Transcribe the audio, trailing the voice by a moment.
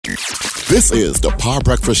This is the Power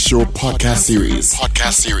Breakfast Show podcast series.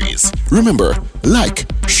 Remember, like,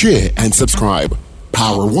 share, and subscribe.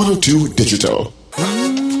 Power 102 Digital.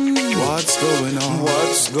 What's going on?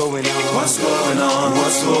 What's going on? What's going on?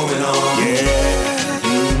 What's going on? Yeah.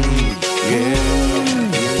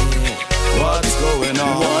 What's going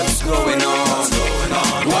on? What's going on? What's going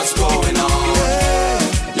on? What's going on?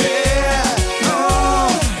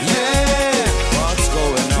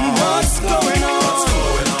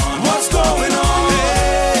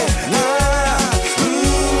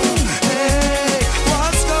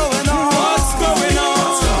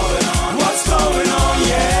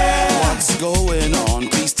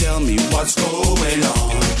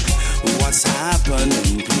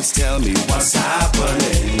 Please tell me what's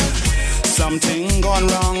happening. Something gone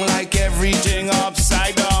wrong, like everything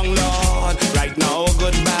upside down, Lord. Right now,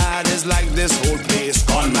 good bad is like this whole place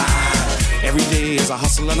gone mad. Every day is a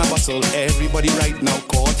hustle and a bustle. Everybody right now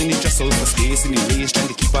caught in the jostle for space in the race, trying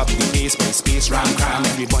to keep up the pace. By space ram cram,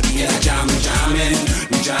 everybody in a jam,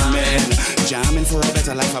 jamming for a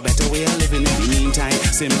better life, a better way of living. In the meantime,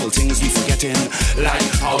 simple things we forgetting, like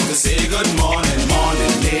how to say good morning,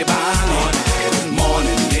 morning neighbor, good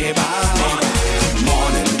morning neighbor, good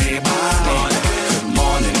morning neighbor, good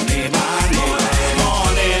morning neighbor,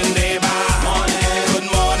 morning neighbor, good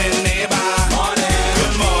morning neighbor,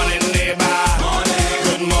 good morning neighbor,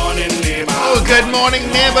 good morning neighbor. Oh, good morning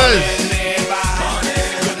neighbors.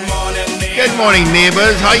 Good morning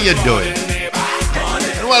neighbors, how you doing?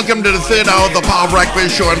 And welcome to the third hour of the Power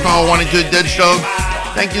Breakfast Show on Power 102 Digital.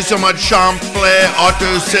 Thank you so much, Champlain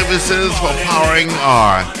Auto Services, for powering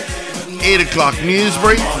our 8 o'clock news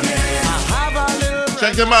break.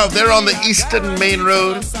 Check them out. They're on the Eastern Main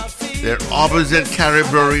Road. They're opposite Carrie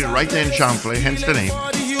Brewery, right there in Champlain, hence the name.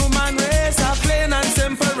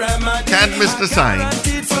 Can't miss the sign.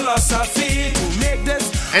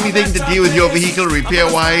 Anything to deal with your vehicle,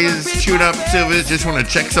 repair-wise, tune-up service, just want to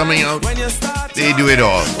check something out, they do it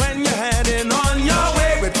all.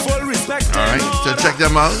 Alright, so check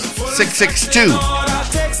them out.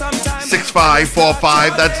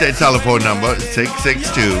 662-6545, that's their telephone number,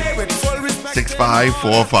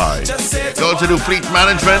 662-6545. They also do fleet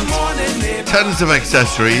management, tons of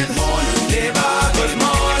accessories.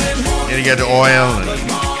 And you get the oil, and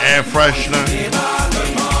air freshener,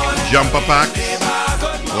 jumper packs,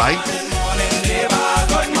 lights,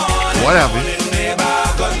 what have you.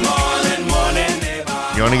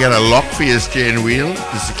 You want to get a lock for your steering wheel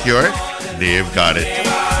to secure it? They've got it.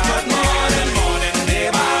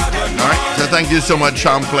 Alright, so thank you so much,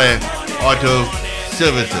 Champlain Auto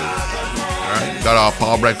Services. Alright, got our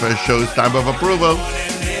Power Breakfast Show stamp of approval.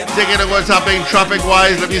 Taking a look what's happening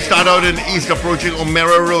traffic-wise. Let me start out in the east, approaching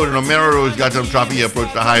O'Meara Road. And O'Meara Road's got some traffic. You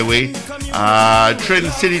approach the highway.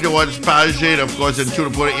 Trin City towards Paget. Of course, in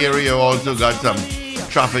Tudorport area also got some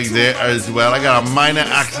traffic there as well. I got a minor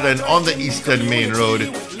accident on the Eastern Main Road,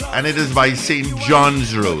 and it is by St.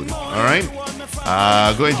 John's Road. All right,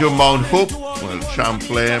 going to Mount Hope. Well,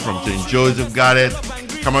 Champlain from St. Joseph got it.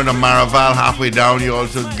 Coming to Maraval, halfway down, you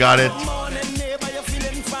also got it.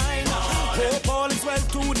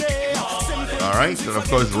 All right, and of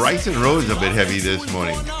course, Ryson Road is a bit heavy this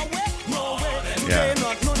morning. Yeah,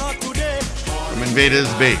 from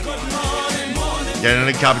Invaders Bay. Getting in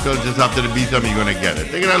the capital just after the beat-up, you're going to get it.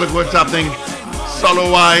 Taking a look what's happening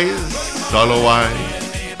solo-wise.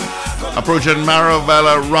 Approaching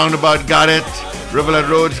Maravella roundabout, got it. Rivulet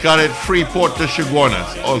Road's got it. Freeport to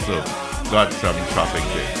Chaguanas also got some traffic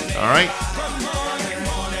there. All right,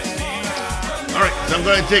 so I'm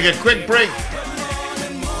going to take a quick break.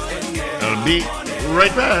 I'll be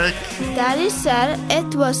right back. Daddy said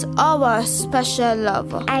it was our special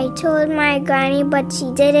lover. I told my granny, but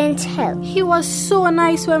she didn't help. He was so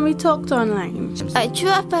nice when we talked online. I threw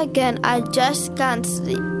up again. I just can't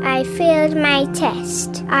sleep. I failed my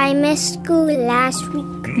test. I missed school last week.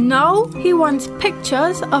 Now he wants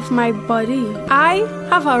pictures of my body. I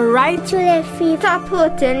have a right to live free. Stop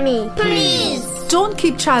hurting me, please. Don't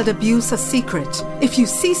keep child abuse a secret. If you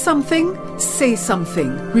see something, say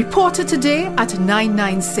something. Report it today at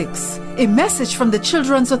 996. A message from the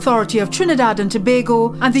Children's Authority of Trinidad and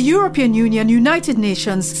Tobago and the European Union United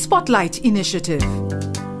Nations Spotlight Initiative.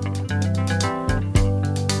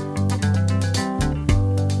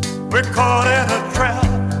 We're caught in a trap.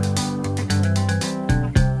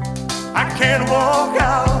 I can't walk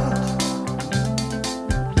out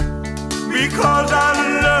because I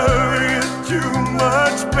love you too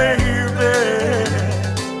much, baby.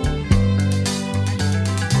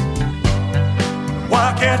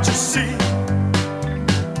 Why can't you see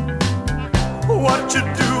what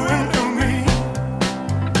you're doing to me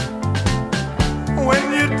when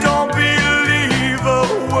you don't belong?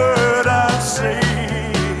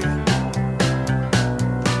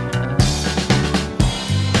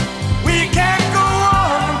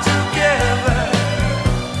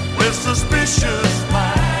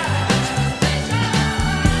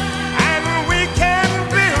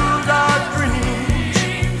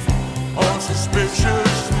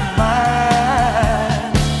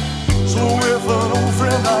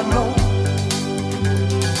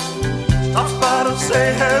 say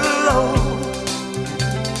hello,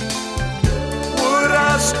 would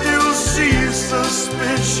I still see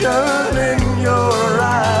suspicion in your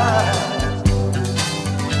eyes?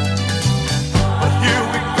 But here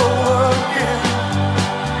we go again,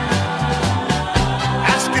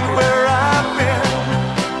 asking where I've been.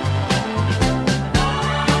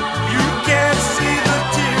 You can't see the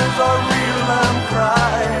tears are real, I'm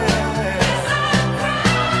crying.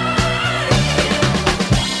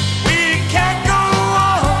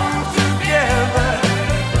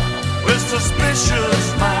 Suspicious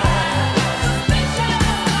minds,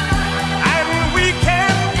 and we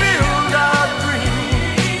can build our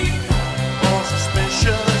dreams on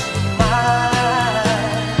suspicious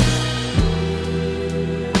minds.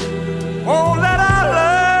 Won't let our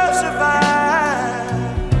love survive,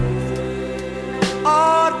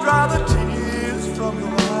 or dry the tears from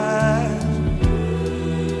your eyes.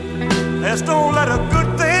 Let's don't let a good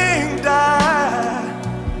thing die.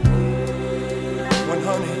 When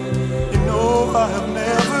honey, I have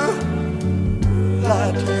never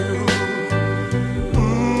lied to you.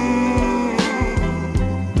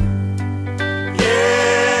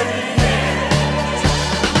 Yeah, yeah.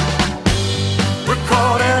 We're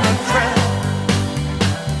caught in a trap.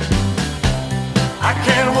 I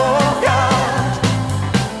can't walk out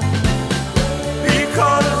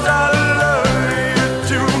because I love you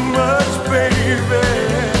too much, baby.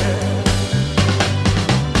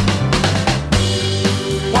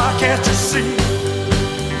 Why can't you see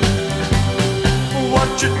what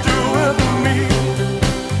you're doing to me?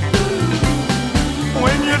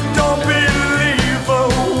 When you don't believe a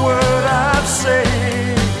word I say,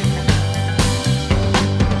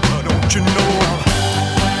 don't you know I'm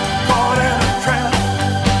caught in a trap?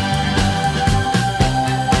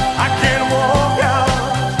 I can't walk out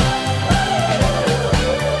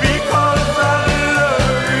because I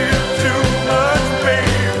love you too much,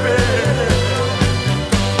 baby.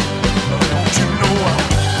 Don't you know I'm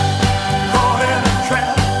caught in a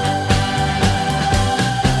trap?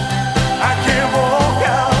 I can't walk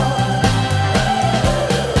out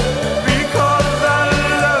because I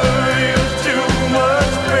love you too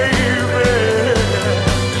much, baby.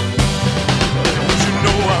 Don't you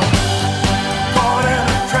know I'm caught in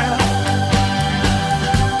a trap?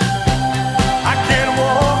 I can't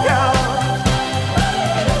walk out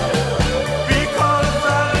because I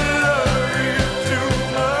love you too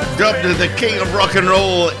much. Dubbed as the king of rock and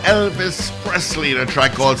roll, Elvis Presley, in a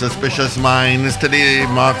track called Suspicious Minds. Today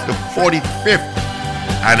marks the 45th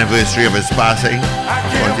anniversary of his passing.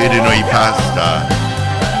 Of course, you didn't know he passed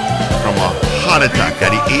from a heart attack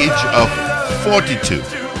at the age of 42.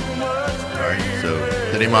 Alright, so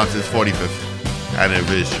today marks his 45th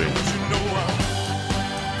anniversary.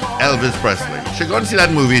 Elvis Presley. Should go and see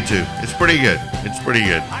that movie too. It's pretty good. It's pretty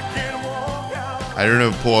good. I don't know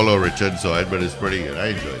if Paul or Richard saw it, but it's pretty good. I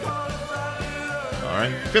enjoyed it. All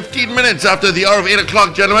right. 15 minutes after the hour of 8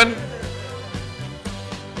 o'clock, gentlemen.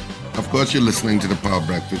 Of course, you're listening to the Power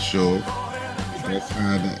Breakfast Show. We just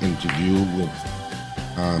had an interview with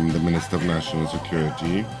the Minister of National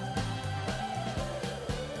Security.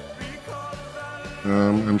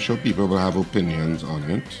 I'm sure people will have opinions on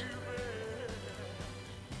it.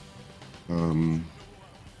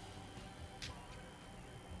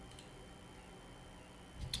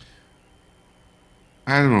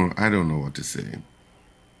 I don't know what to say.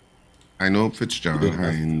 I know Fitzgerald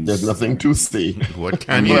Hines. There's nothing to say. What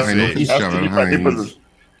can you I know say? Fitzgerald Hines.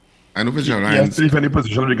 I know Fitzgerald He has Hines. to defend the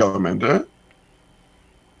position of the government, eh?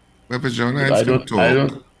 Well, Fitzgerald Hines can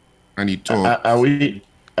talk. And he talked.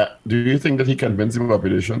 Do you think that he convinced the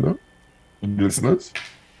population, though? The listeners?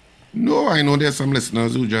 No, I know there's some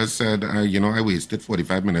listeners who just said, I wasted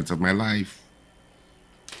 45 minutes of my life.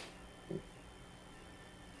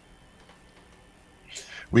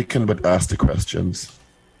 We can but ask the questions.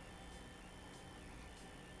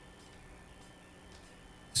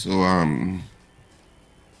 So,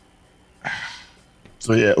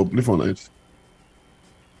 So, yeah, open the phone lines.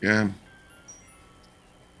 yeah.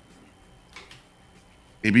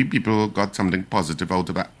 Maybe people got something positive out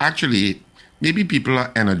of that. Actually, maybe people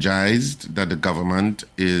are energized that the government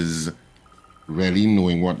is really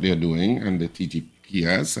knowing what they're doing, and the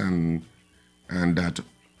TTPS, and that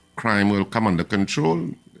crime will come under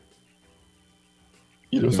control.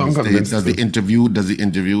 Does the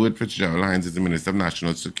interview with Fitzgerald Hines as the Minister of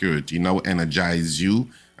National Security now energize you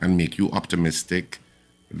and make you optimistic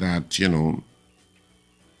that,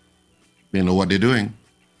 they know what they're doing?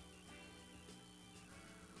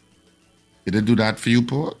 Did it do that for you,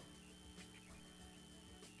 Paul?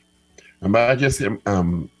 I just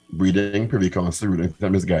reading Privy Council ruling,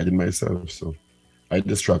 I'm misguiding myself, so I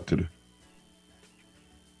distracted.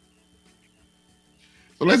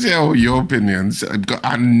 So let's hear your opinions.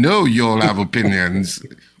 I know you all have opinions.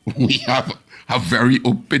 We have a very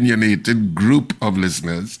opinionated group of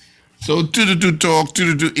listeners. So 222-TALK,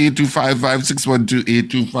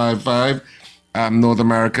 222-8255-612-8255. North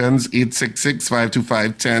Americans,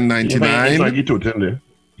 866-525-1099. It's like you totally.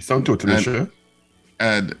 You sound totally sure.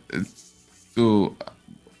 And so,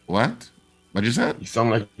 what? What you said? You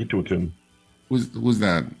sound like you totally. Who's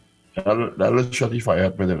that? That was shot if I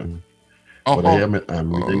had been. Oh, but I am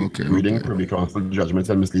reading Privy Council judgments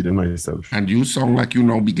and misleading myself. And you sound like you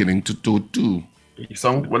now beginning to tote too. You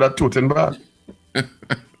sound well that toting back.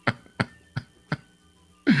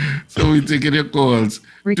 So we taking your calls.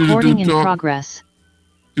 Recording in progress.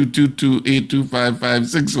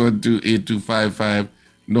 222-8255-612-8255.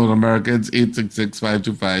 North Americans,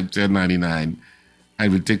 866-525-1099. I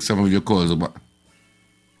will take some of your calls.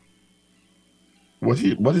 What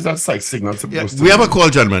is that signal supposed to We have a call,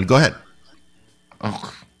 gentlemen. Go ahead.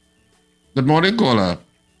 Oh. Good morning, caller.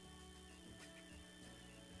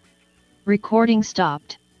 Recording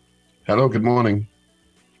stopped. Hello, good morning.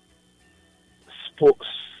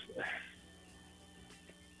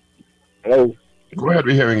 Hello. Go ahead,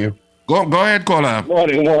 we're hearing you. Go ahead, caller.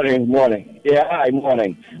 Morning. Yeah, hi,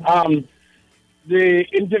 morning. The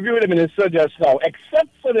interview with the minister just now,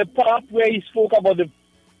 except for the part where he spoke about the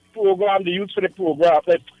program, the youth for the program,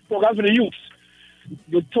 the program for the youth,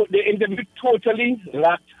 the interview totally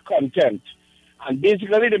lacked content. And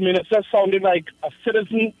basically, the minister sounded like a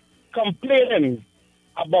citizen complaining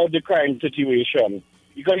about the crime situation.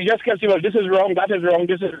 Because he just kept saying, well, this is wrong, that is wrong,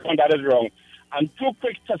 this is wrong, that is wrong. And two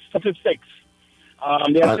quick statistics.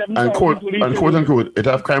 There are quote unquote, it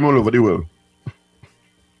have crime all over the world.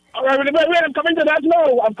 All right, wait, I'm coming to that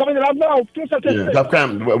now. Two statistics. Yeah, it have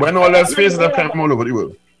crime. When all else faces, it have crime all over the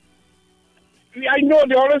world. I know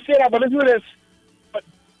they always say that, but listen to this. But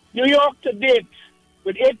New York to date,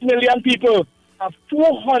 with 8 million people, have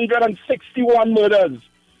 261 murders.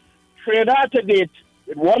 Trinidad to date,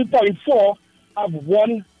 with 1.4, have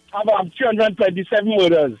 327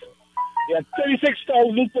 murders. There are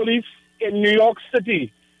 36,000 police in New York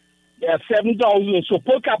City. There are 7,000. So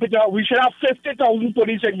per capita, we should have 50,000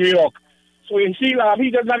 police in New York. So you see,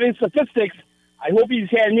 he doesn't have any statistics. I hope he's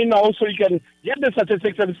hearing me now so he can get the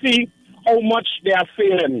statistics and see how much they are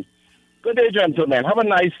failing. Good day, gentlemen. Have a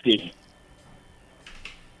nice day.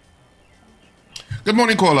 Good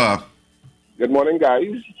morning, caller. Good morning,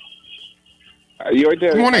 guys. Are you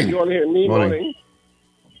there? Good morning. Are you all hearing me? Morning.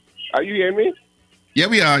 Are you hearing me? Yeah,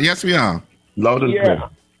 we are. Yes, we are. Loud and clear.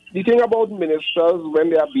 The thing about ministers when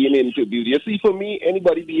they are being interviewed, you see, for me,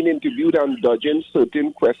 anybody being interviewed and dodging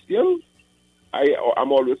certain questions,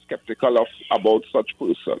 I'm always skeptical about such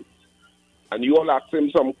person. And you all ask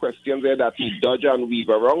him some questions there that he dodge and weave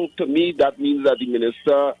around. To me, that means that the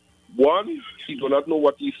minister, one, he do not know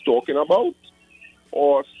what he's talking about,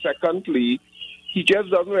 or secondly, he just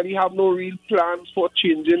doesn't really have no real plans for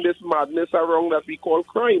changing this madness around that we call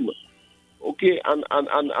crime. Okay, and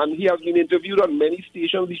he has been interviewed on many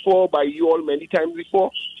stations before, by you all many times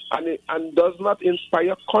before, and does not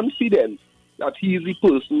inspire confidence that he is the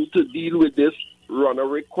person to deal with this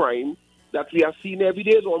runaway crime that we are seeing every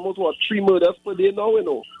day. Is almost, 3 murders per day now,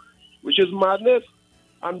 which is madness.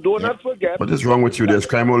 And do not forget... What is wrong with you? There's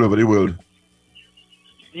crime all over the world.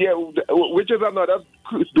 Yeah, which is another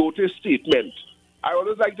dirty statement. I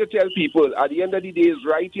always like to tell people, at the end of the day, is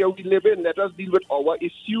right here we live in, let us deal with our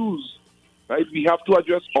issues. Right? We have to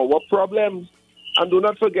address our problems. And do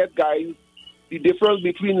not forget, guys, the difference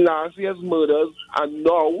between last year's murders and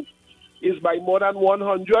now is by more than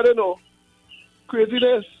 100,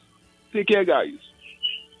 Craziness. Take care, guys.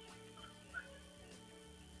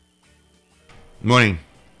 Morning.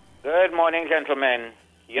 Good morning, gentlemen.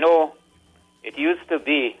 It used to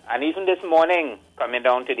be, and even this morning, coming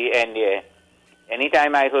down to the end here,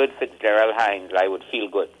 anytime I heard Fitzgerald Hines, I would feel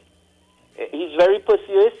good. He's very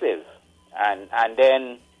persuasive. And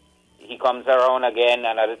then he comes around again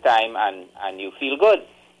another time and you feel good.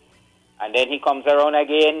 And then he comes around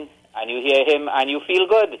again and you hear him and you feel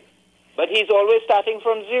good. But he's always starting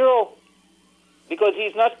from zero because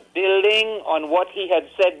he's not building on what he had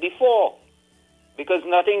said before, because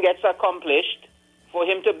nothing gets accomplished for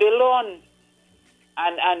him to build on.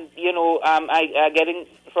 And I getting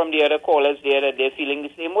from the other callers there that they're feeling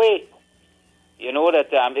the same way.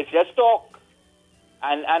 That it's just talk.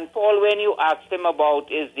 And Paul, when you asked him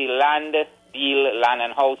about is the land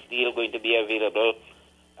and house deal going to be available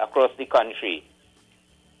across the country,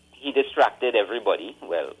 he distracted everybody.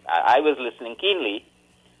 Well, I was listening keenly,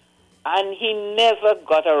 and he never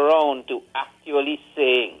got around to actually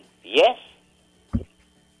saying, yes,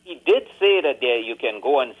 he he did say that there you can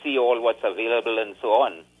go and see all what's available and so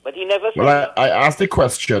on, but he never said. Well, I asked the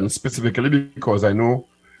question specifically because I know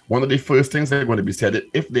one of the first things they're going to be said,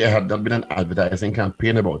 if there had not been an advertising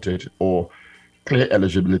campaign about it or clear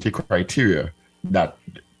eligibility criteria, that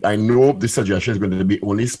I know the suggestion is going to be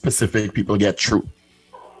only specific people get through.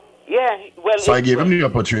 Yeah, well. So I gave him the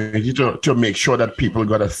opportunity to make sure that people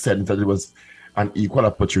got a sense that it was an equal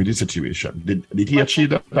opportunity situation. Did he achieve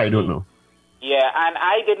that? I don't know. Yeah, and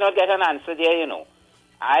I did not get an answer there, you know.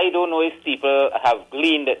 I don't know if people have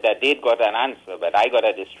gleaned that they'd got an answer, but I got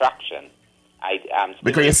a distraction.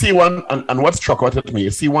 Because you see and what struck out at me,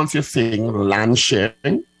 you see once you're saying land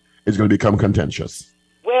sharing, it's going to become contentious.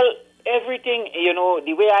 Well, everything, you know,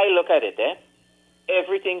 the way I look at it,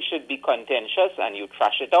 everything should be contentious, and you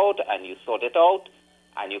trash it out, and you sort it out,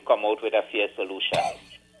 and you come out with a fair solution.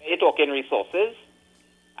 You're talking resources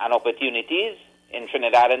and opportunities in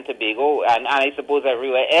Trinidad and Tobago, and I suppose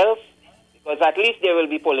everywhere else, because at least there will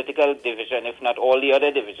be political division, if not all the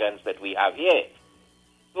other divisions that we have here.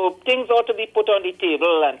 So things ought to be put on the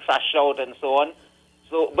table and trashed out and so on.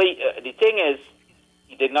 So, but the thing is,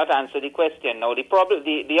 he did not answer the question. Now,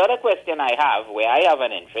 the other question I have, where I have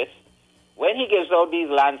an interest, when he gives out these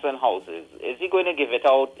lands and houses, is he going to give it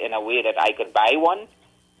out in a way that I could buy one?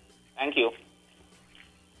 Thank you.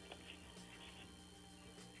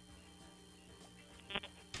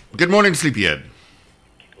 Good morning, Sleepyhead.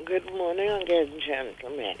 Good morning again,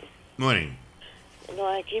 gentlemen. Morning. You know,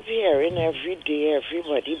 I keep hearing every day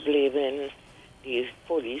everybody blaming the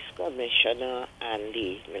police commissioner and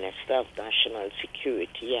the Minister of National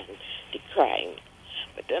Security and the crime.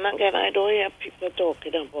 But then again, I don't hear people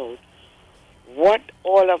talking about what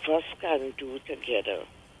all of us can do together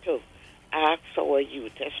to ask our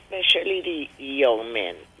youth, especially the young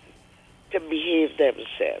men, to behave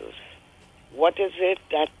themselves. What is it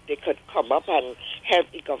that they could come up and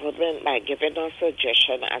help the government by giving us a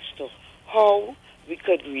suggestion as to how we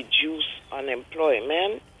could reduce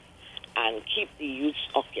unemployment and keep the youth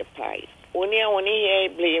occupied? Only here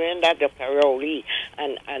blaming that Dr. Rowley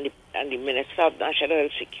and the Minister of National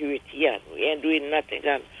Security, and we ain't doing nothing.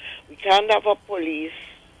 And we can't have a police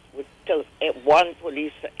with one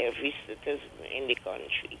police for every citizen in the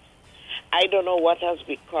country. I don't know what has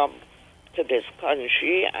become to this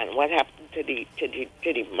country and what happened to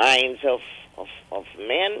the minds of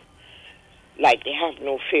men. Like they have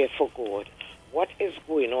no fear for God. What is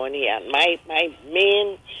going on here? And my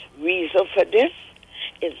main reason for this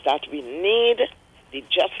is that we need, the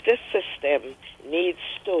justice system needs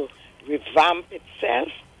to revamp itself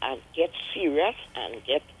and get serious and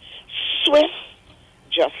get swift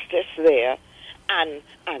justice there and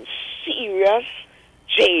serious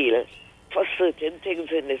jail for certain things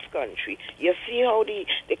in this country. You see how the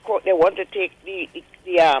court, they want to take the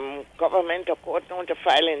government to court now to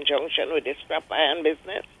file injunction with this scrap iron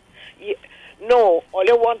business? No, all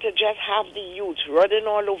they want to just have the youth running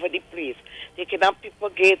all over the place, taking up people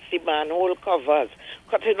gates, the manhole covers,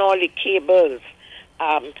 cutting all the cables.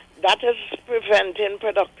 That is preventing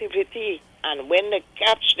productivity. And when they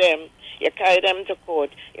catch them, you carry them to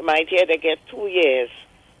court, you might hear they get 2 years,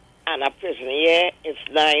 and a prison year is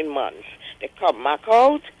 9 months. They come back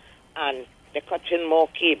out, and they cut in more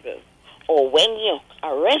cable. Or when you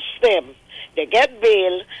arrest them, they get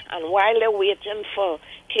bail, and while they're waiting for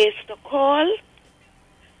case to call,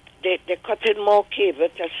 they cut in more cable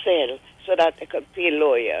to sell so that they could pay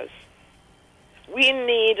lawyers. We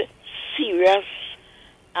need serious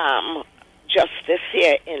justice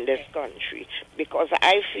here in this country, because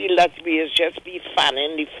I feel that we just be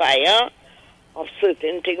fanning the fire of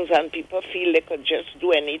certain things, and people feel they could just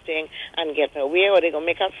do anything and get away, or they're going to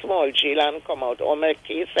make a small jail and come out, or make a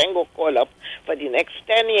case and go call up for the next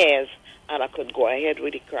 10 years, and I could go ahead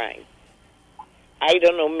with the crime. I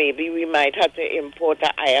don't know, maybe we might have to import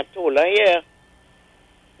an Ayatollah here.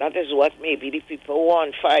 That is what maybe the people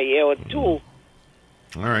want for a year or two. All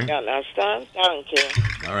right. You understand? Thank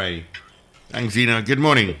you. All right. Thanks, Zena. Good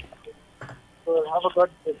morning. Well, have a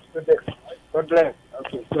good day. God bless.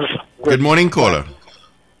 Okay. Good morning, caller.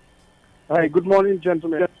 Hi, good morning,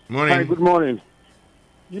 gentlemen. Morning. Hi, good morning.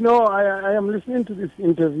 You know, I am listening to these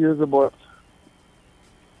interviews about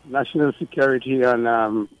national security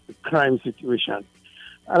and crime situation.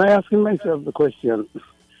 And I asking myself the question,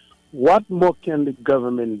 what more can the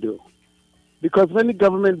government do? Because when the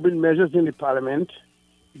government brings measures in the parliament,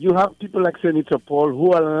 you have people like Senator Paul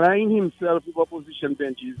who align himself with opposition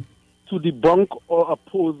benches to debunk or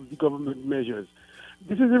oppose the government measures.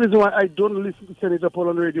 This is the reason why I don't listen to Senator Paul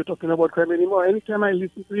on the radio talking about crime anymore. Anytime I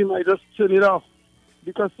listen to him, I just turn it off.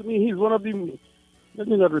 Because to me, he's one of the Let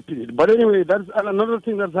me not repeat it. But anyway, that's another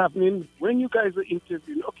thing that's happening. When you guys are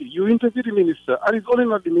interviewing, okay, you interview the minister, and it's only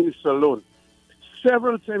not the minister alone.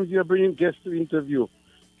 Several times you are bringing guests to interview.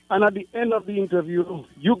 And at the end of the interview,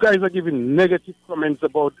 you guys are giving negative comments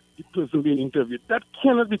about the person being interviewed. That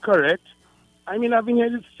cannot be correct. I mean, I've been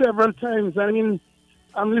heard it several times. I mean,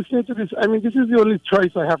 I'm listening to this. I mean, this is the only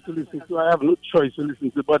choice I have to listen to. I have no choice to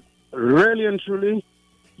listen to. But really and truly,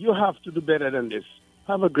 you have to do better than this.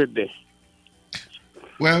 Have a great day.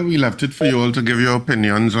 Well, we left it for you all to give your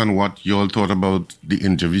opinions on what you all thought about the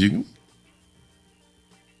interview.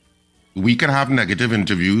 We can have negative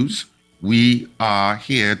interviews. We are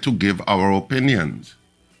here to give our opinions.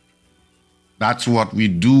 That's what we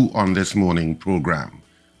do on this morning program.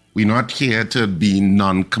 We're not here to be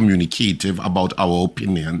non-communicative about our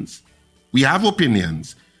opinions. We have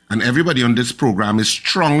opinions, and everybody on this program is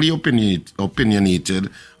strongly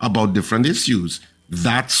opinionated about different issues.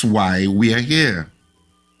 That's why we are here.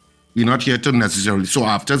 We're not here to necessarily. So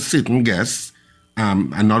after certain guests,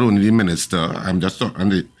 and not only the minister, I'm just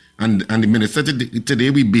talking, and the minister today,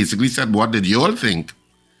 we basically said, what did you all think?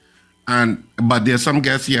 But there's some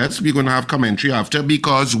guests, yes, we're going to have commentary after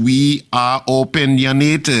because we are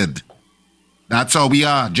opinionated. That's how we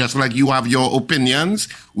are. Just like you have your opinions,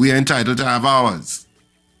 we are entitled to have ours.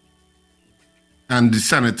 And the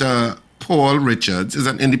Senator Paul Richards is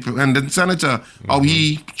an independent senator. Mm-hmm. How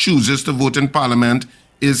he chooses to vote in Parliament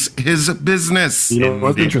is his business. You know,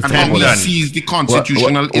 what's interesting? And how he sees the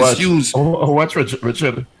constitutional issues. Watch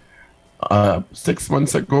Richard. 6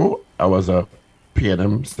 months ago, I was a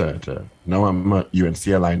PNM senator. Now I'm a UNC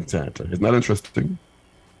aligned senator. Isn't that interesting?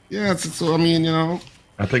 Yes, so I mean, you know.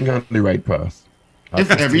 I think I'm on the right path.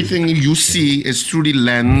 If everything you see is through the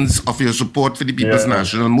lens of your support for the People's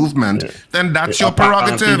National Movement, then that's your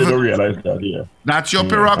prerogative. They don't realize that, That's your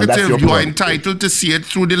prerogative. You are entitled to see it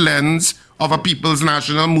through the lens of a People's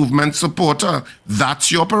National Movement supporter.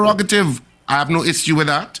 That's your prerogative. I have no issue with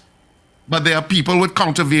that. But there are people with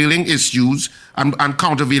countervailing issues and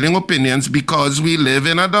countervailing opinions because we live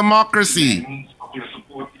in a democracy.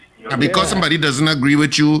 And because somebody doesn't agree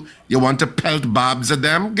with you, you want to pelt barbs at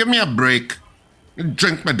them? Give me a break.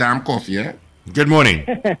 Drink my damn coffee, yeah? Good morning.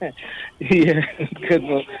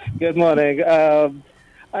 Good morning.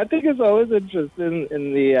 I think it's always interesting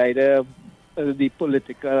in the idea of the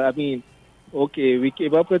political. I mean, okay, we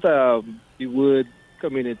came up with the word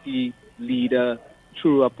community leader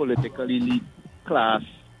through a political elite class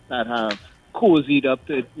that have cozied up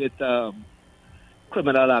with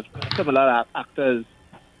criminal actors,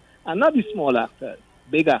 and not the small actors,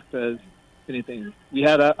 big actors, anything. We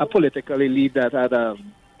had a political elite that had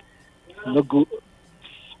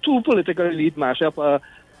two political elite mash up a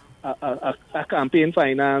campaign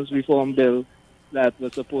finance reform bill that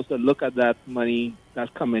was supposed to look at that money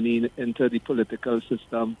that's coming into the political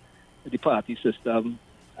system, the party system,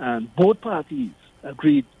 and both parties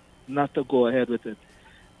agreed not to go ahead with it.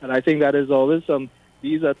 And I think that is always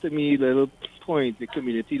these are to me little points, the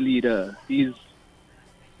community leader, these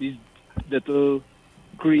little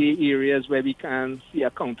gray areas where we can see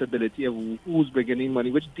accountability of who's bringing in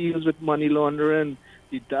money, which deals with money laundering,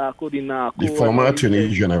 the DACO, the NARCO. The former Attorney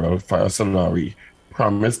General, Fayez Sarwary,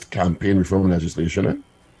 promised campaign reform legislation.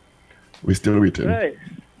 We're still waiting. Right.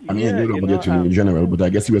 I mean, you know, the Attorney General, but I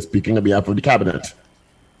guess he was speaking on behalf of the cabinet.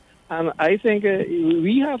 And I think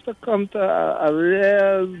we have to come to a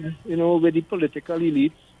real, with the political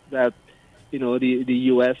elites that, the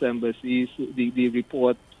U.S. embassies, the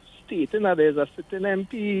report stating that there's a certain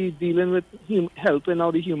MP dealing with helping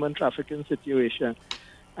out the human trafficking situation.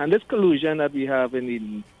 And this collusion that we have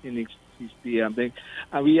in the thing,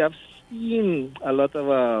 and we have seen a lot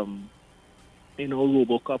of,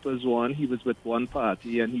 Robocop is one. He was with one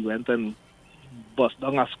party and he went and bust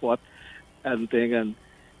down a squad and thing. And,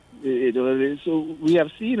 so we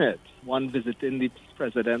have seen it. One visiting the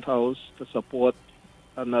president's house to support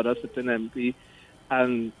another certain MP.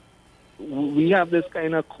 And we have this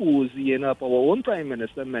kind of cozying up. Our own Prime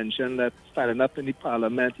Minister mentioned that standing up in the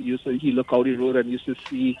Parliament, he looked out the road and used to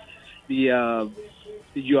see the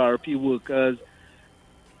URP workers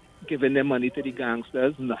giving their money to the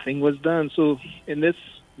gangsters. Nothing was done. So in this,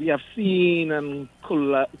 we have seen and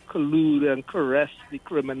collude and caress the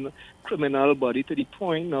criminal body to the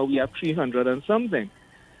point now we have 300 and something.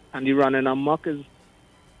 And the running amok is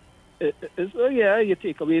you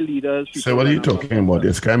take away leaders. So what are you talking about?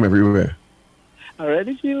 There's crime everywhere. I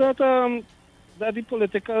already feel that the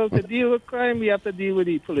political, to deal with crime, we have to deal with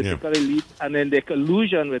the political elite and then the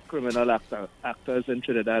collusion with criminal actors in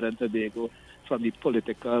Trinidad and Tobago from the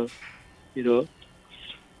political,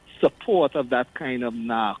 support of that kind of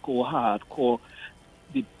narco, hardcore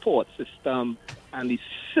the port system and the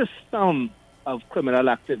system of criminal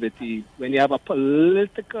activity, when you have a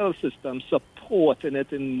political system supporting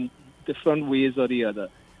it in different ways or the other.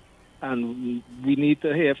 And we need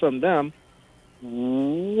to hear from them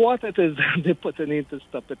what it is that they're putting in to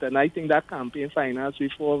stop it. And I think that campaign finance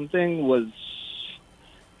reform thing was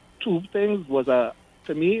two things. Was,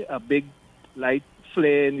 to me, a big light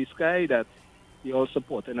flare in the sky that you're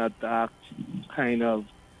supporting a dark kind of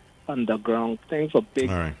underground thing for big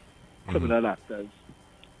criminal actors.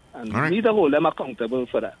 And we need to hold them accountable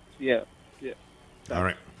for that. Yeah. All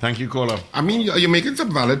right. Thank you, caller. I mean, you're making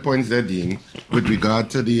some valid points there, Dean, with regard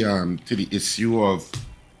to the issue of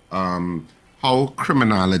how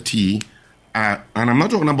criminality, and I'm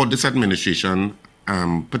not talking about this administration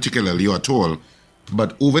particularly or at all,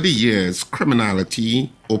 but over the years,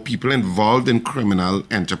 criminality or people involved in criminal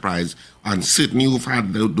enterprise, and certainly who've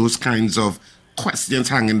had those kinds of questions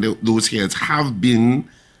hanging those heads, have been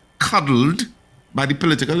cuddled by the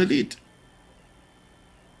political elite.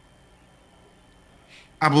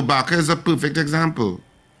 Abu Bakr is a perfect example.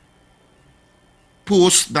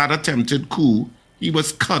 Post that attempted coup, he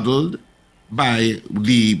was cuddled by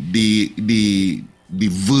the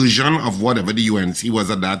version of whatever the UNC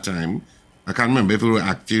was at that time. I can't remember if it was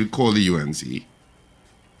actually called the UNC.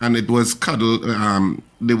 And it was cuddled,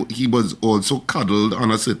 he was also cuddled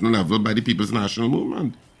on a certain level by the People's National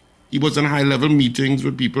Movement. He was in high-level meetings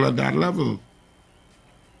with people at that level.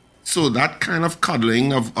 So that kind of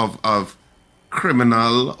cuddling of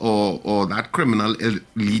criminal or that criminal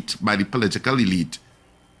elite by the political elite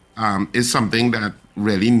is something that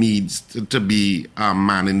really needs to be a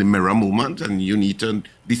man in the mirror moment, and you need to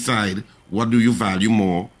decide what do you value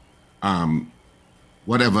more,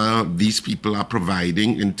 whatever these people are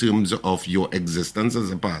providing in terms of your existence as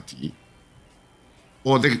a party,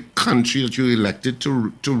 or the country that you elected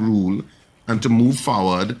to rule and to move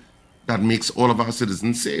forward that makes all of our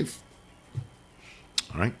citizens safe.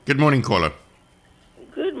 All right. Good morning, caller.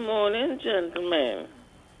 Good morning, gentlemen.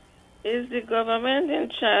 Is the government in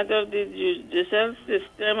charge of the judicial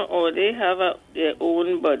system, or they have their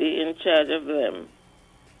own body in charge of them?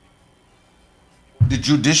 The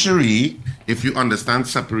judiciary, if you understand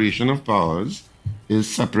separation of powers,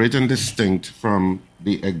 is separate and distinct from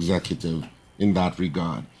the executive in that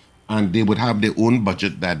regard. And they would have their own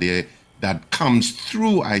budget that comes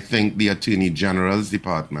through, I think, the Attorney General's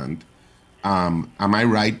department. Am I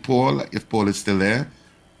right, Paul? If Paul is still there?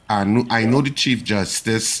 I know the Chief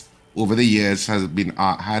Justice over the years has been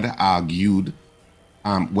had argued,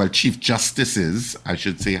 Chief Justices, I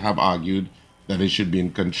should say, have argued that they should be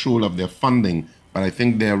in control of their funding. But I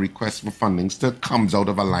think their request for funding still comes out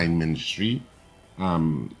of a line ministry.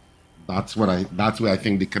 That's where I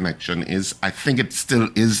think the connection is. I think it still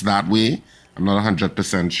is that way. I'm not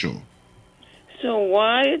 100% sure. So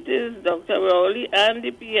why it is Dr. Rowley and the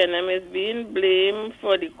PNM is being blamed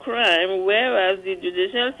for the crime, whereas the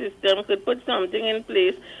judicial system could put something in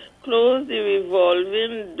place, close the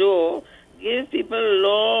revolving door, give people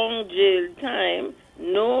long jail time,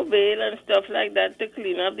 no bail and stuff like that to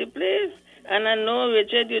clean up the place? And I know,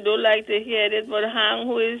 Richard, you don't like to hear this, but hang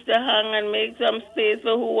who is to hang and make some space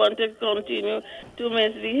for who want to continue to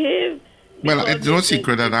misbehave. Well, it's no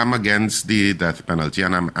secret that I'm against the death penalty,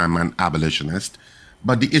 and I'm an abolitionist.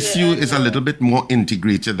 But the issue is a little bit more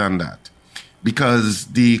integrated than that, because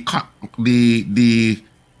the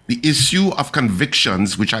issue of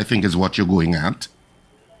convictions, which I think is what you're going at,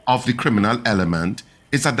 of the criminal element,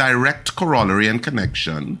 is a direct corollary and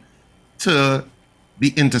connection to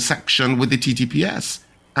the intersection with the TTPS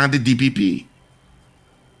and the DPP.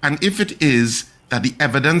 And if it is that the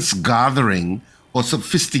evidence gathering or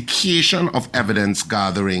sophistication of evidence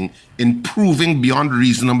gathering in proving beyond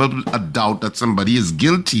reasonable doubt that somebody is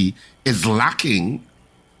guilty is lacking,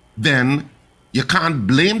 then you can't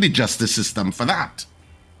blame the justice system for that.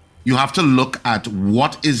 You have to look at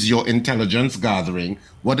what is your intelligence gathering,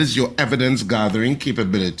 what is your evidence gathering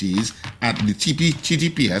capabilities at the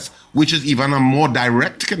TTPS, which is even a more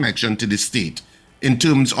direct connection to the state in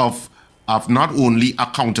terms of not only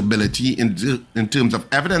accountability in terms of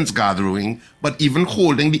evidence gathering, but even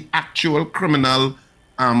holding the actual criminal,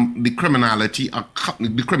 the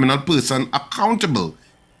criminal person accountable,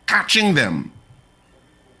 catching them.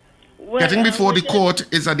 Getting before the court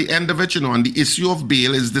is at the end of it, and the issue of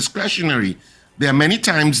bail is discretionary. There are many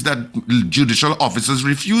times that judicial officers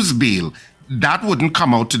refuse bail. That wouldn't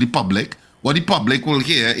come out to the public. What the public will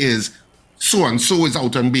hear is so-and-so is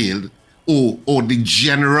out on bail, or the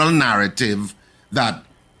general narrative that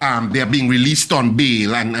they're being released on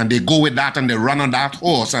bail, and they go with that and they run on that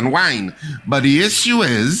horse and whine. But the issue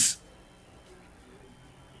is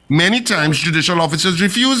Many times judicial officers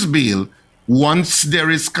refuse bail once there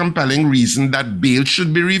is compelling reason that bail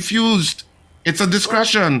should be refused. It's a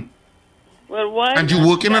discretion. Well, why? And you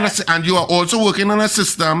are also working on a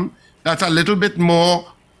system that's a little bit more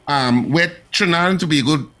where Trinidad and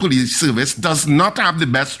Tobago Police Service does not have the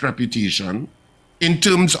best reputation in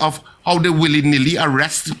terms of how they willy-nilly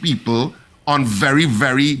arrest people on very,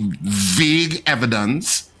 very vague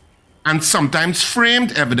evidence and sometimes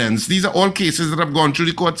framed evidence. These are all cases that have gone through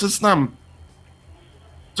the court system.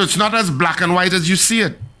 So it's not as black and white as you see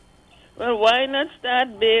it. Well, why not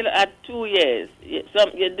start bail at 2 years?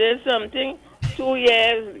 You did something, 2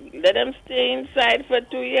 years, let them stay inside for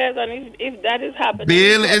 2 years, and if that is happening...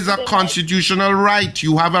 Bail is a constitutional right.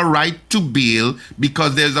 You have a right to bail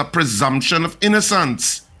because there's a presumption of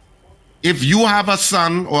innocence. If you have a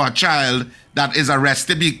son or a child that is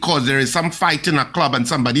arrested because there is some fight in a club and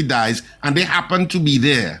somebody dies and they happen to be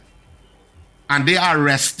there and they are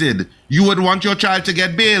arrested, you would want your child to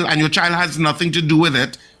get bail, and your child has nothing to do with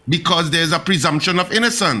it because there's a presumption of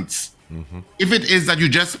innocence. Mm-hmm. If it is that you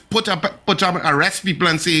just put up, arrest people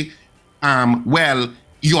and say, well,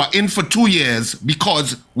 you are in for 2 years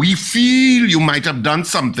because we feel you might have done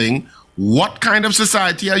something, what kind of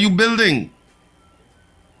society are you building?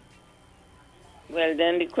 Well,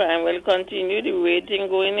 then the crime will continue, the waiting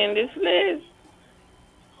going in this place.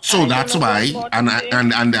 So that's why, and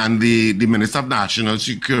the Minister of National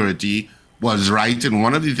Security was right in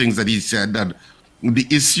one of the things that he said, that the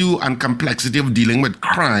issue and complexity of dealing with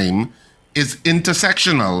crime is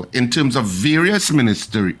intersectional in terms of various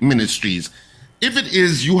ministries. If it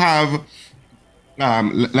is you have,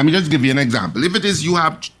 let me just give you an example. If it is you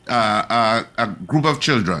have a group of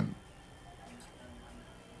children,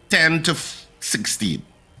 10 to 16,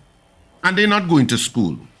 and they're not going to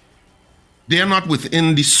school. They are not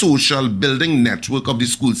within the social building network of the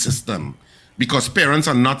school system because parents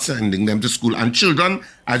are not sending them to school. And children,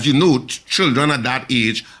 as you know, children at that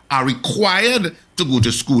age are required to go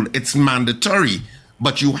to school. It's mandatory.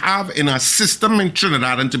 But you have in a system in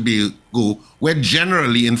Trinidad and Tobago where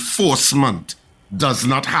generally enforcement does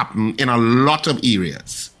not happen in a lot of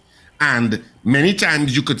areas. And many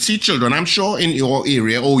times you could see children, I'm sure in your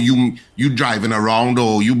area, or you driving around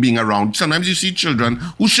or you being around, sometimes you see children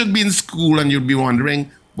who should be in school and you'll be wondering,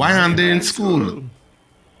 why aren't they in school?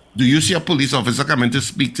 Do you see a police officer coming to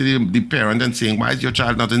speak to the parent and saying, why is your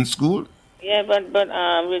child not in school? Yeah, but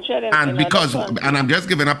Richard... And I'm just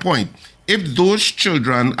giving a point. If those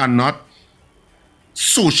children are not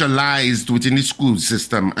socialized within the school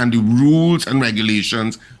system and the rules and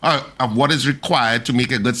regulations of what is required to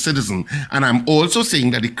make a good citizen. And I'm also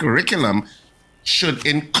saying that the curriculum should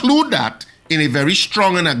include that in a very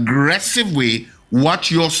strong and aggressive way, what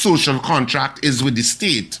your social contract is with the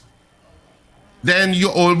state. Then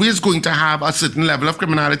you're always going to have a certain level of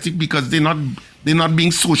criminality because they're not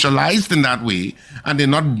being socialized in that way, and they're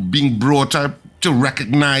not being brought up to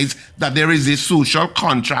recognize that there is a social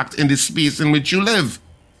contract in the space in which you live.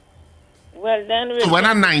 Well, then... So when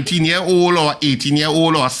a 19-year-old or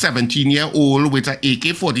 18-year-old or a 17-year-old with an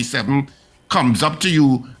AK-47 comes up to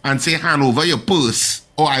you and say, hand over your purse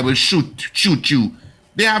or I will shoot you,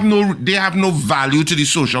 they have no value to the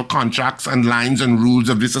social contracts and lines and rules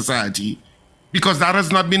of the society because that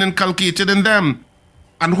has not been inculcated in them.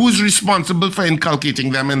 And who's responsible for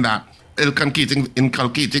inculcating that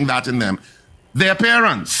in them? Their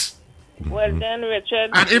parents. Well, then,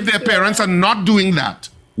 Richard... And if their parents are not doing that,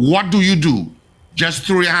 what do? Just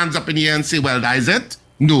throw your hands up in the air and say, well, that is it?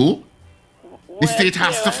 No. The state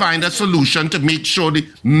has to find a solution to make sure the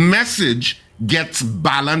message gets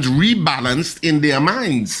rebalanced in their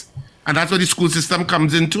minds. And that's where the school system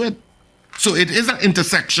comes into it. So it is an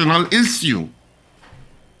intersectional issue.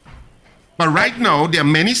 But right now, there are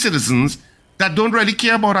many citizens that don't really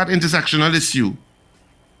care about that intersectional issue.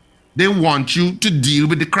 They want you to deal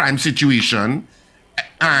with the crime situation,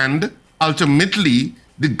 and ultimately,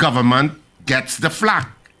 the government gets the flack.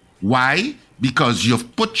 Why? Because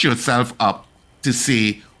you've put yourself up to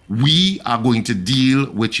say, we are going to deal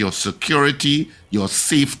with your security, your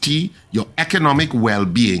safety, your economic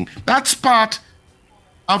well-being. That's part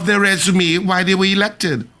of their resume why they were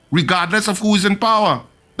elected, regardless of who's in power.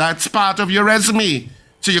 That's part of your resume.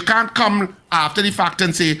 So you can't come after the fact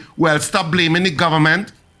and say, well, stop blaming the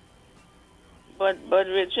government. But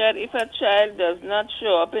Richard, if a child does not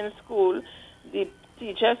show up in school, the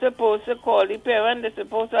teacher is supposed to call the parent. They're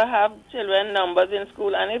supposed to have children numbers in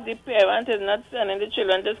school. And if the parent is not sending the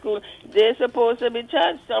children to school, they're supposed to be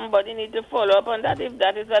charged. Somebody needs to follow up on that if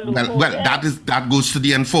that is a loophole. Well, that goes to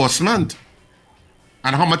the enforcement.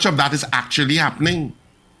 And how much of that is actually happening?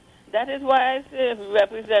 That is why I say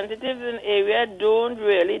representatives in area don't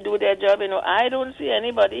really do their job. I don't see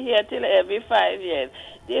anybody here till every 5 years.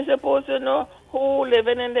 They're supposed to know who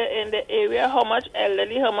living in the area, how much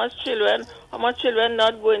elderly, how much children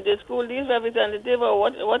not going to school. These representatives or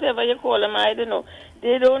whatever you call them, I don't know.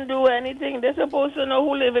 They don't do anything. They're supposed to know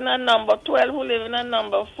who living at number 12, who living at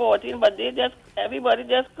number 14, but everybody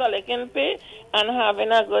just collecting pay and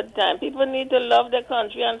having a good time. People need to love the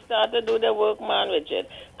country and start to do their work, man, Richard.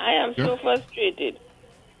 I am so frustrated.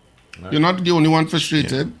 You're not the only one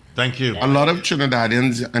frustrated. Yeah. Thank you. A lot of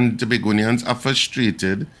Trinidadians and Tobagonians are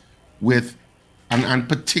frustrated with, and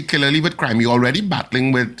particularly with crime. You're already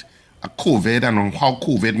battling with COVID and how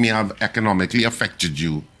COVID may have economically affected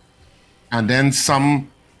you. And then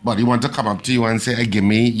somebody want to come up to you and say, hey, give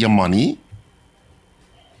me your money.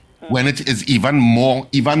 When it is even more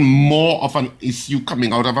of an issue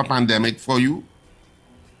coming out of a pandemic for you.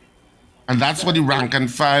 And that's what the rank and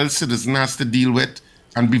file citizen has to deal with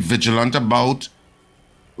and be vigilant about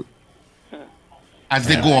as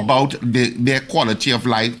they go about their quality of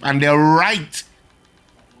life and their right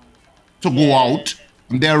to go out,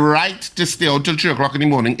 and their right to stay out till 3 o'clock in the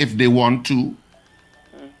morning if they want to.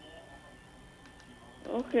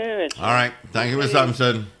 Okay, Richard. All right. Thank you, Ms.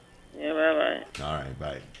 Sampson. Yeah, bye-bye. All right,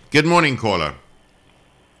 bye. Good morning, caller.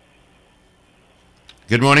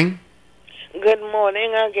 Good morning. Good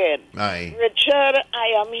morning again. Hi. Richard,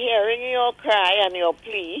 I am hearing your cry and your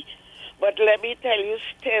plea, but let me tell you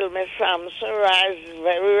still, Miss Sampson is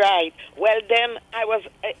very right. Well, then, I was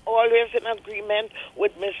always in agreement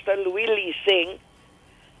with Mr. Louis Leasing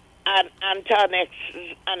and to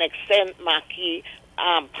an extent, Mackie,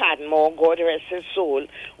 Padmore, God rest his soul,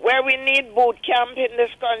 where we need boot camp in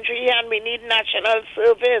this country and we need national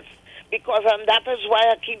service. Because, and that is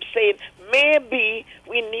why I keep saying, maybe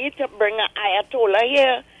we need to bring an Ayatollah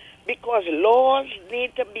here because laws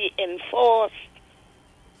need to be enforced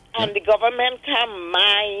and the government can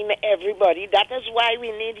mine everybody. That is why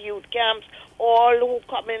we need youth camps. All who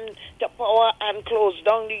come into power and close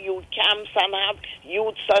down the youth camps and have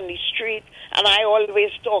youths on the street. And I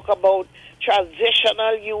always talk about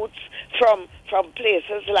transitional youths from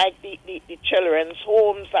places like the children's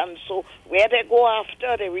homes and so where they go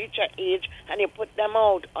after they reach an age and you put them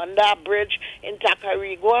out on that bridge in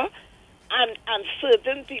Tacarigua and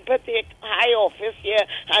certain people take high office here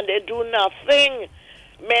and they do nothing.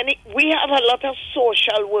 We have a lot of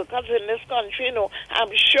social workers in this country, I'm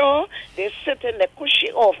sure they sit in the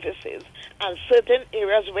cushy offices and certain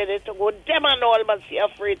areas where they to go, them and all must be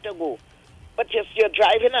afraid to go. But you're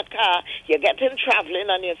driving a car, you're getting traveling,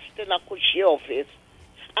 and you're sitting in a cushy office.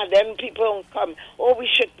 And then people come, we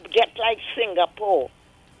should get like Singapore.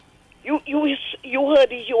 You heard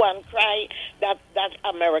the hue and cry that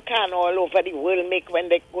American all over the world make when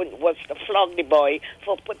they was to flog the boy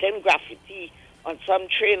for putting graffiti on some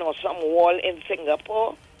train or some wall in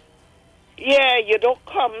Singapore. Yeah, you don't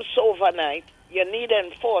come so overnight. You need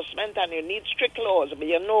enforcement and you need strict laws. But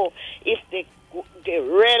if they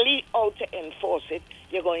really out to enforce it,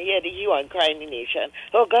 you're going to hear the hue and cry in the nation.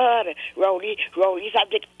 Oh, God, Rowley's a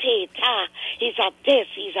dictator. He's a this,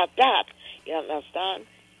 he's a that. You understand?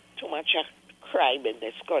 Too much crime in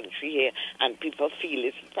this country here, and people feel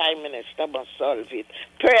it's the Prime Minister must solve it.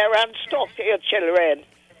 Parents, talk to your children.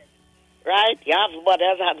 Right? You have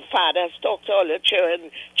mothers and fathers, talk to all your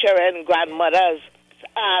children, grandmothers,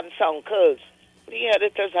 aunts, uncles. The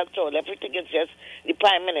editors at all. Everything is just the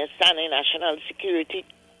Prime Minister and the national security.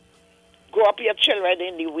 Grow up your children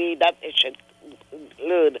in the way that they should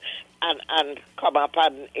learn and come up,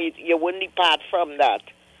 and you wouldn't depart from that.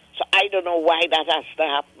 So I don't know why that has to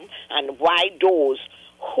happen and why those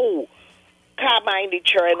who can't mind the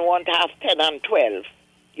children want to have 10 and 12.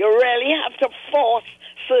 You really have to force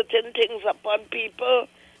certain things upon people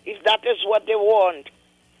if that is what they want.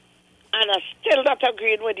 And I'm still not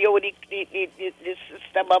agreeing with you with the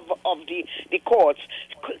system of the courts.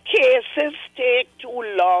 Cases take too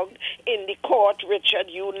long in the court, Richard.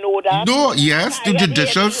 You know that. No, yes, the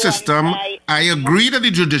judicial system, I agree that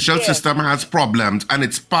the judicial system has problems, and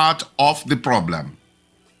it's part of the problem.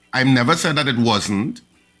 I've never said that it wasn't.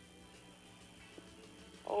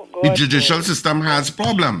 Oh, God, the judicial system has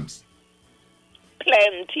problems.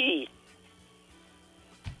 Plenty.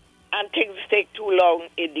 And things take too long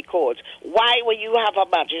in the courts. Why will you have a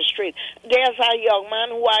magistrate? There's a young man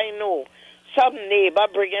who I know. Some neighbor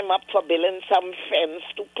bring him up for building some fence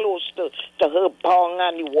too close to her pond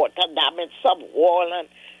and the water damage some wall, and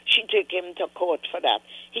she take him to court for that.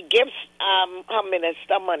 He gives her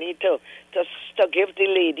minister money to give the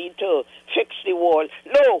lady to fix the wall.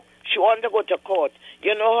 No, she want to go to court.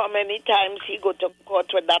 You know how many times he go to court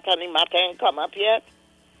with that and the matter ain't come up yet?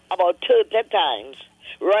 about 30 times,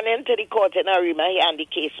 run into the court in Arima here and the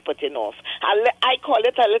case putting off. I call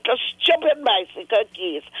it a little stupid bicycle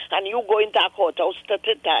case, and you go into a courthouse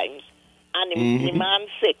 30 times, and the man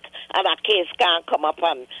sick, and a case can't come up,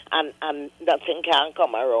 and nothing can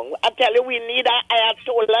come around. I tell you, we need a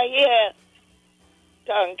Ayatollah here.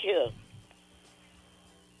 Thank you.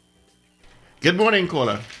 Good morning,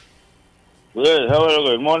 caller. Good. How are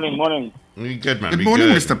you? Good morning. Good, man. Good morning,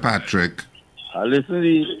 Mr. Patrick. I listen to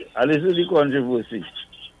the controversy.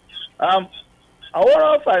 I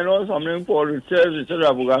want to find out something for the church thing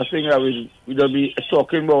that we'll be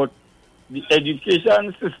talking about the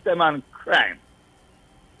education system and crime.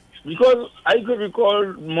 Because I could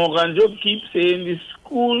recall Morgan Job keeps saying the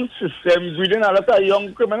school system breeding a lot of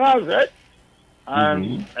young criminals, right?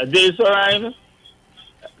 And they surround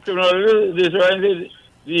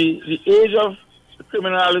the age of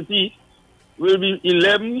criminality will be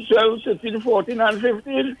 11, 12, 13, 14, and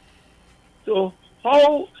 15. So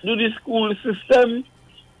how do the school system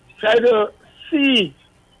try to see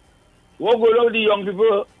what goes on with the young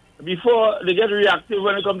people before they get reactive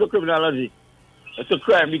when it comes to criminology? It's a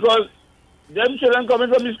crime because them children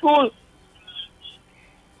coming from the school.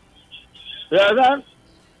 You understand?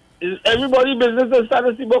 Is everybody business to start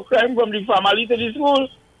to see about crime from the family to the school?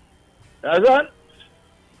 You understand?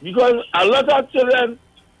 Because a lot of children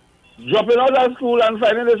dropping out of school and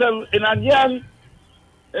finding themselves in a gang.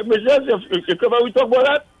 If we talk about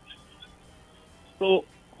that. So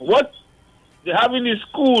what they have in the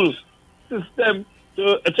school system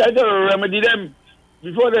to try to remedy them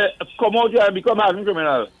before they come out here and become hardened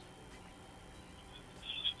criminals.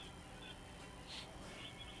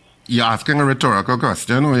 You're asking a rhetorical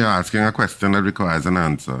question, or you're asking a question that requires an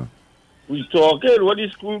answer? We're talking what the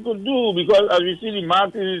school could do, because as we see the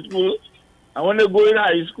marks in the school, and when they go in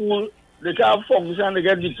high school, they can't function, they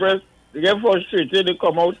get depressed, they get frustrated, they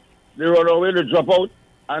come out, they run away, they drop out,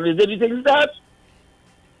 and is anything start?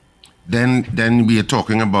 Then we are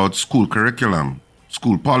talking about school curriculum,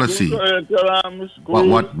 school policy. School curriculum, school...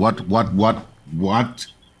 What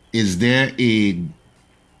is there a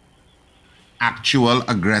actual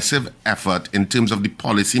aggressive effort in terms of the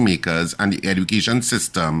policymakers and the education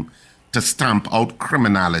system to stamp out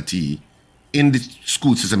criminality in the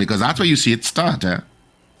school system? Because that's where you see it start. It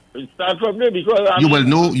starts from there because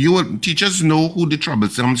teachers know who the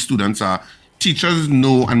troublesome students are. Teachers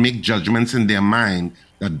know and make judgments in their mind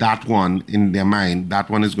that one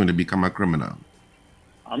is going to become a criminal.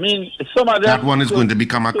 I mean, some of them... That one is going to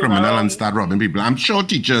become a criminal and start robbing people. I'm sure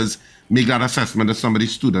teachers make that assessment of some of the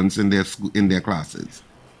students in their classes.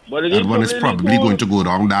 But that one is probably going to go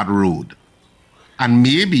down that road. And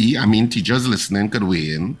maybe, teachers listening could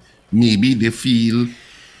weigh in, maybe they feel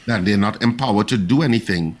that they're not empowered to do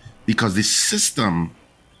anything because the system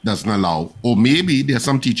doesn't allow. Or maybe there are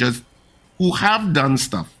some teachers who have done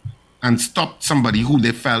stuff and stopped somebody who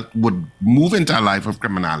they felt would move into a life of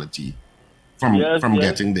criminality from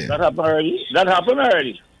getting there. That happened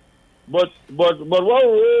already. But what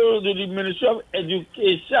role do the Ministry of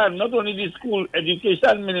Education, not only the school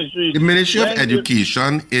education ministry... The Ministry of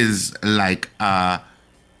Education is like a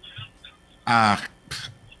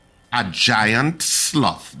giant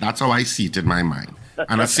sloth. That's how I see it in my mind.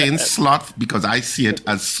 And I'm saying sloth because I see it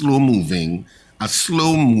as slow-moving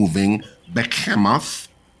behemoth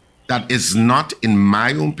that is not, in my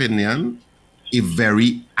opinion, a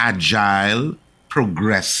very agile,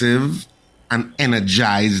 progressive, and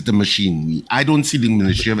energized machinery. I don't see the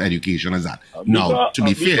Ministry of Education as that. Now, to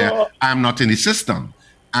be fair, I'm not in the system.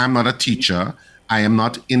 I'm not a teacher. I am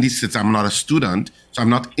not in the system. I'm not a student. So I'm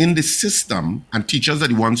not in the system. And teachers are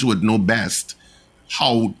the ones who would know best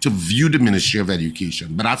how to view the Ministry of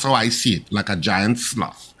Education. But that's how I see it, like a giant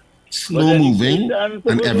sloth. Slow moving,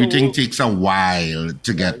 and everything takes a while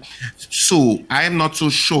to get. So I am not so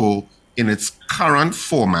sure in its current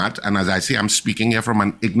format, and as I say, I'm speaking here from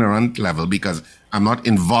an ignorant level because I'm not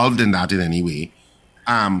involved in that in any way.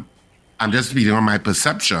 I'm just speaking on my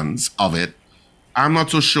perceptions of it. I'm not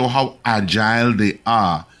so sure how agile they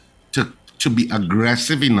are to be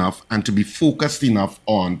aggressive enough and to be focused enough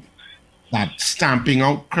on that stamping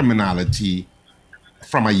out criminality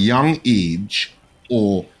from a young age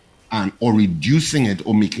or reducing it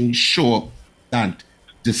or making sure that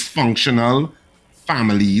dysfunctional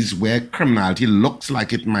families where criminality looks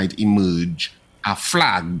like it might emerge are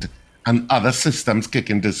flagged and other systems kick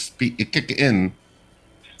in to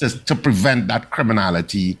prevent that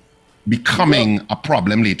criminality becoming a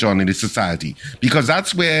problem later on in the society. Because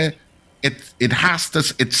that's where it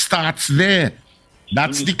starts there.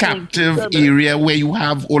 That's the captive area where you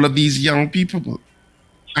have all of these young people.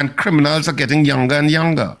 And criminals are getting younger and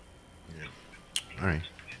younger. All right.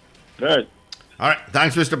 Right. All right.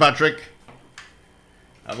 Thanks, Mr. Patrick.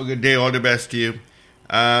 Have a good day. All the best to you.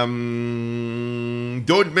 Don't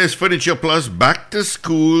miss Furniture Plus Back to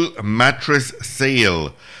School Mattress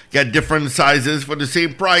Sale. Get different sizes for the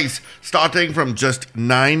same price, starting from just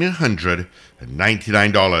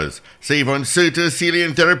 $999. Save on Serta, Sealy,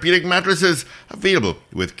 and Therapeutic mattresses, available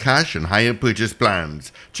with cash and higher purchase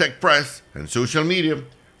plans. Check press and social media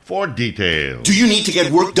for details. Do you need to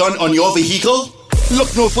get work done on your vehicle?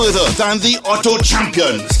 Look no further than the Auto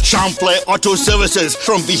Champions. Champlain Auto Services.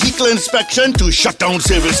 From vehicle inspection to shutdown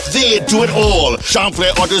service, they do it all.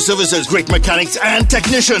 Champlain Auto Services. Great mechanics and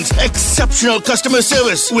technicians. Exceptional customer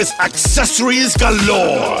service with accessories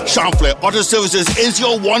galore. Champlain Auto Services is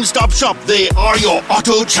your one-stop shop. They are your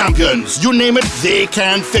Auto Champions. You name it, they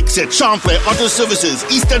can fix it. Champlain Auto Services.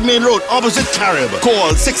 Eastern Main Road, opposite Carib.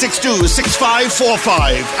 Call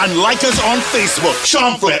 662-6545 and like us on Facebook.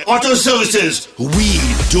 Champlain Auto Services. We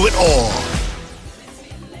do it all.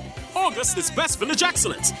 August is Best Village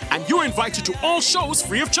Excellence, and you're invited to all shows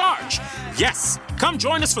free of charge. Yes, come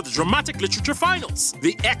join us for the Dramatic Literature Finals,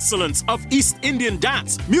 the excellence of East Indian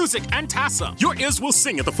dance, music, and tassa. Your ears will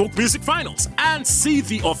sing at the Folk Music Finals and see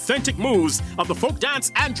the authentic moves of the folk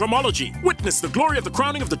dance and dramology. Witness the glory of the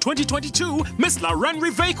crowning of the 2022 Miss La Reine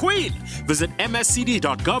Rive Queen. Visit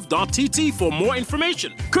mscd.gov.tt for more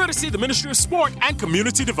information. Courtesy the Ministry of Sport and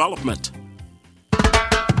Community Development.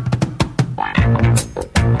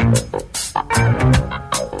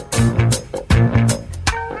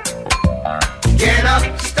 Get up,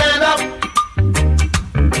 stand up.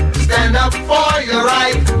 Stand up for your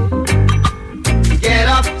right. Get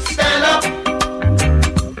up, stand up.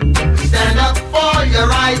 Stand up for your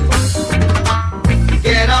right.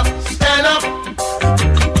 Get up, stand up.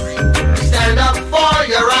 Stand up for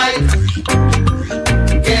your right.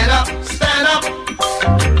 Get up, stand up.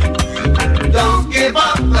 Don't give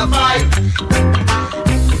up the fight.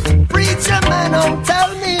 Preacher man, don't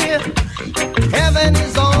tell me heaven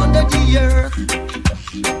is under the earth.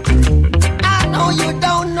 I know you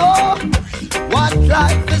don't know what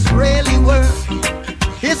life is really worth.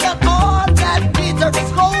 Is that all that Peter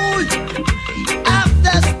is gold?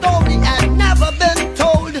 After story had never been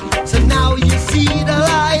told, so now you see the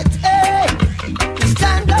light. Hey,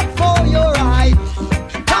 stand up for your right.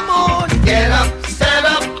 Come on, get up, stand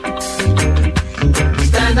up.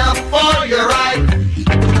 Stand up for your right.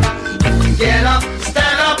 Get up,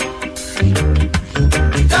 stand up.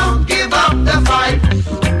 Don't give up the fight.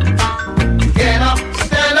 Get up,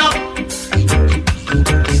 stand up.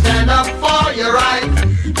 Stand up for your right.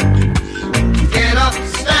 Get up,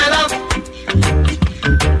 stand up.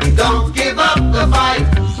 Don't give up the fight.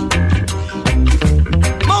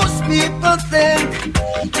 Most people think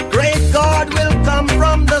great God will come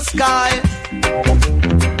from the sky,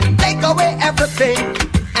 take away everything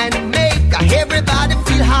and make everybody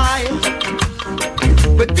feel high.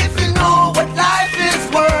 But if you know what life is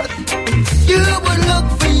worth, you would look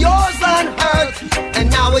for yours on earth. And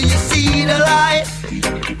now you see the light,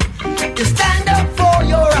 you stand up for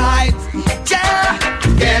your rights. Yeah.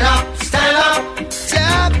 Get up, stand up.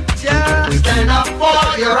 Yeah, yeah. Stand up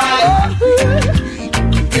for your rights.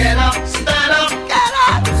 Get up, stand up. Get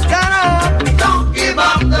up, stand up. Don't give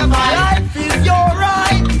up the fight. Life is your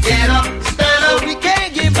right. Get up, stand up. So we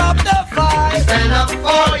can't give up the fight. Stand up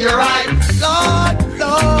for your right. Lord,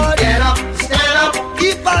 Lord. Get up, stand up.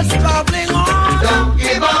 Keep us traveling on. Don't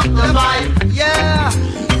give up the fight. Yeah.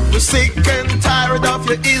 We're sick and tired of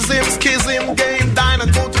your ism, schism, game, dine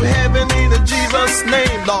and go to heaven in Jesus'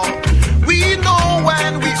 name, Lord. We know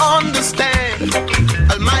and we understand.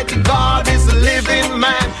 Almighty God is a living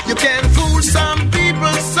man. You can fool some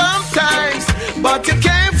people sometimes, but you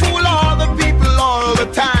can't fool all the people all the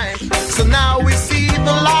time. So now we see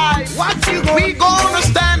the light. What you gonna we gonna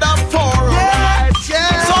stand up for our rights.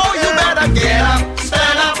 Yeah. So you better get up,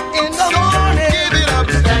 stand up in the morning. Give it up,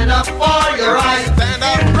 stand up for your right. Stand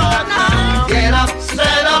up right now. Get up,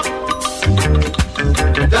 stand up.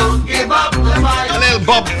 Don't give up the fight. A little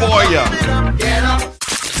bump for you. Get up.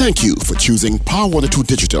 Thank you for choosing Power 102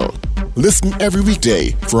 Digital. Listen every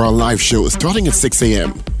weekday for our live show starting at 6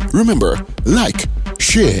 a.m. Remember, like,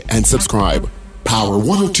 share, and subscribe. Power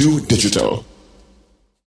 102 Digital.